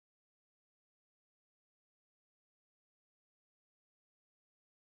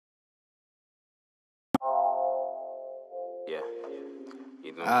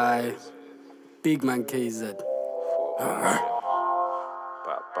Aye, big man KZ.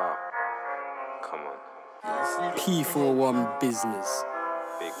 Come on. P41 business.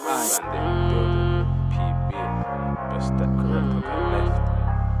 Big man Bandit building. PB. Best step correct on the left.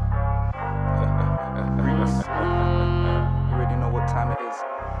 Reeks. You already know what time it is.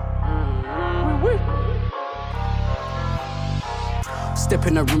 Step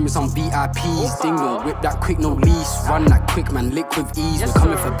in the room with some VIPs. Dingo, whip that quick, no lease. Run that quick, man, lick with ease. We're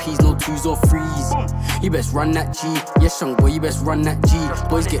coming for peas, no twos or threes. You best run that G. Yes, young boy, you best run that G.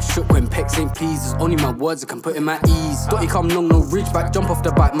 Boys get shook when pecs ain't pleased. There's only my words I can put in my ease. Dotty come long, no ridge back. Jump off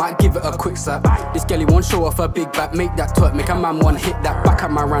the bike, might give it a quick slap. This girlie won't show off her big back. Make that twerk, make a man one hit that. Back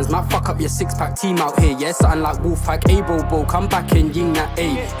at my rounds, might fuck up your six-pack team out here. Yeah, something like Wolfpack. A bro, come back and ying that.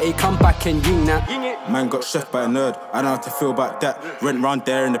 A come back and ying that. Man got chef by a nerd, I know how to feel about that. Went round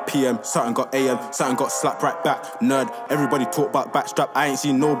there in the PM, something got AM, something got slapped right back. Nerd, everybody talk about backstrap, I ain't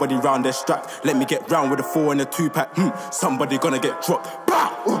seen nobody round their strap. Let me get round with a 4 and a 2-pack, somebody gonna get dropped.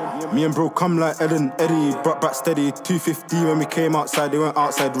 Me and bro come like Ed and Eddie, brought back steady. 250 when we came outside, they went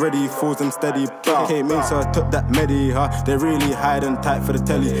outside ready, falls them steady. Came in so I took that medi, They really hide and tight for the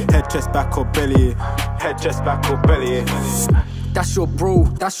telly. Head, chest, back or belly. Head, chest, back or belly. That's your bro,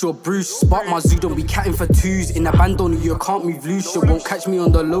 that's your Bruce. Spark my zoo, don't be catting for twos. In a band on you can't move loose. You won't catch me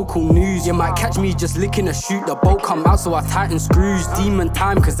on the local news. You might catch me just licking a shoot. The bolt come out so I tighten screws. Demon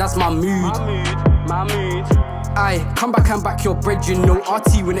time, cause that's my mood. My mood. Aye, come back and back your bread, you know.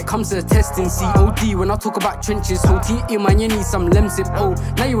 RT when it comes to the testing. COD when I talk about trenches. Whole team, man, you need some lemsip. Oh,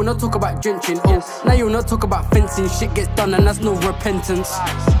 now you wanna talk about drenching. Oh, now you wanna talk about fencing. Shit gets done and that's no repentance.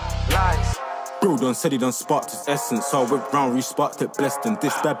 Lies. Bro done said he done sparked his essence, so I went round, re-sparked it, blessed him.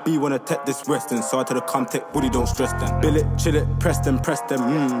 This bad B wanna tech this western, so I tell the come tech booty, don't stress them. Bill it, chill it, press them,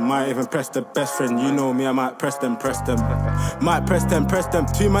 might even press the best friend. You know me, I might press them. Might press them.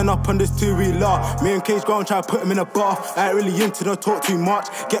 2 man up on this 2-wheeler. Me and Cage go and try to put him in a bath. I ain't really into, don't talk too much.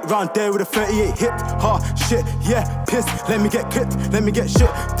 Get round there with a 38 hit. Shit, yeah, piss. Let me get clipped, let me get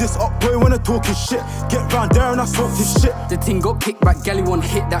shit. This up boy wanna talk his shit. Get round there and I sort his shit. The thing got kicked back, galley one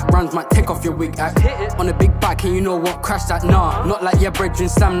hit that rounds might take off your wig act. On a big bike and you know what, crash that, nah. Not like your brethren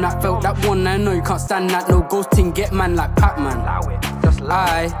slam that, felt that one, I know you can't stand that. No ghosting, get man like Pac-Man.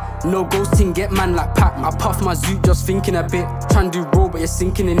 Aye, no ghosting, get man like Pac-Man. I puff my zoot just thinking a bit. Tryna do raw but you're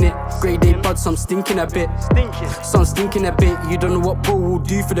sinking in it. Grade A bud, some stinking a bit. Some stinking a bit. You don't know what bro will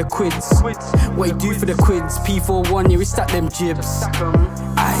do for the quids. What he do for the quids. P41, yeah, we stack them jibs.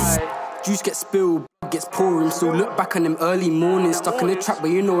 Aye, juice gets spilled, gets pouring. Still look back on them early mornings. Stuck in the trap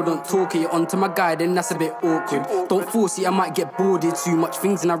but you know don't talk it. Onto my guy then that's a bit awkward. Don't force it, I might get boarded. Too much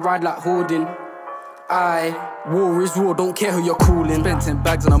things and I ride like hoarding. Aye, war is war, don't care who you're calling. Spent 10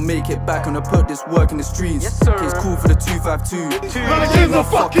 bags and I'll make it back. And I put this work in the streets. Yes, sir. It's cool for the 252. Give the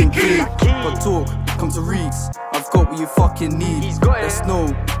fucking key. But talk, come to Reeks. I've got what you fucking need. The snow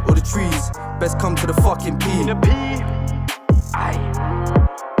or the trees. Best come to the fucking P. Aye.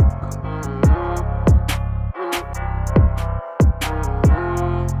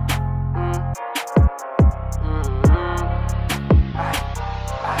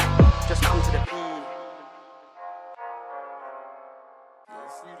 Just come to the P.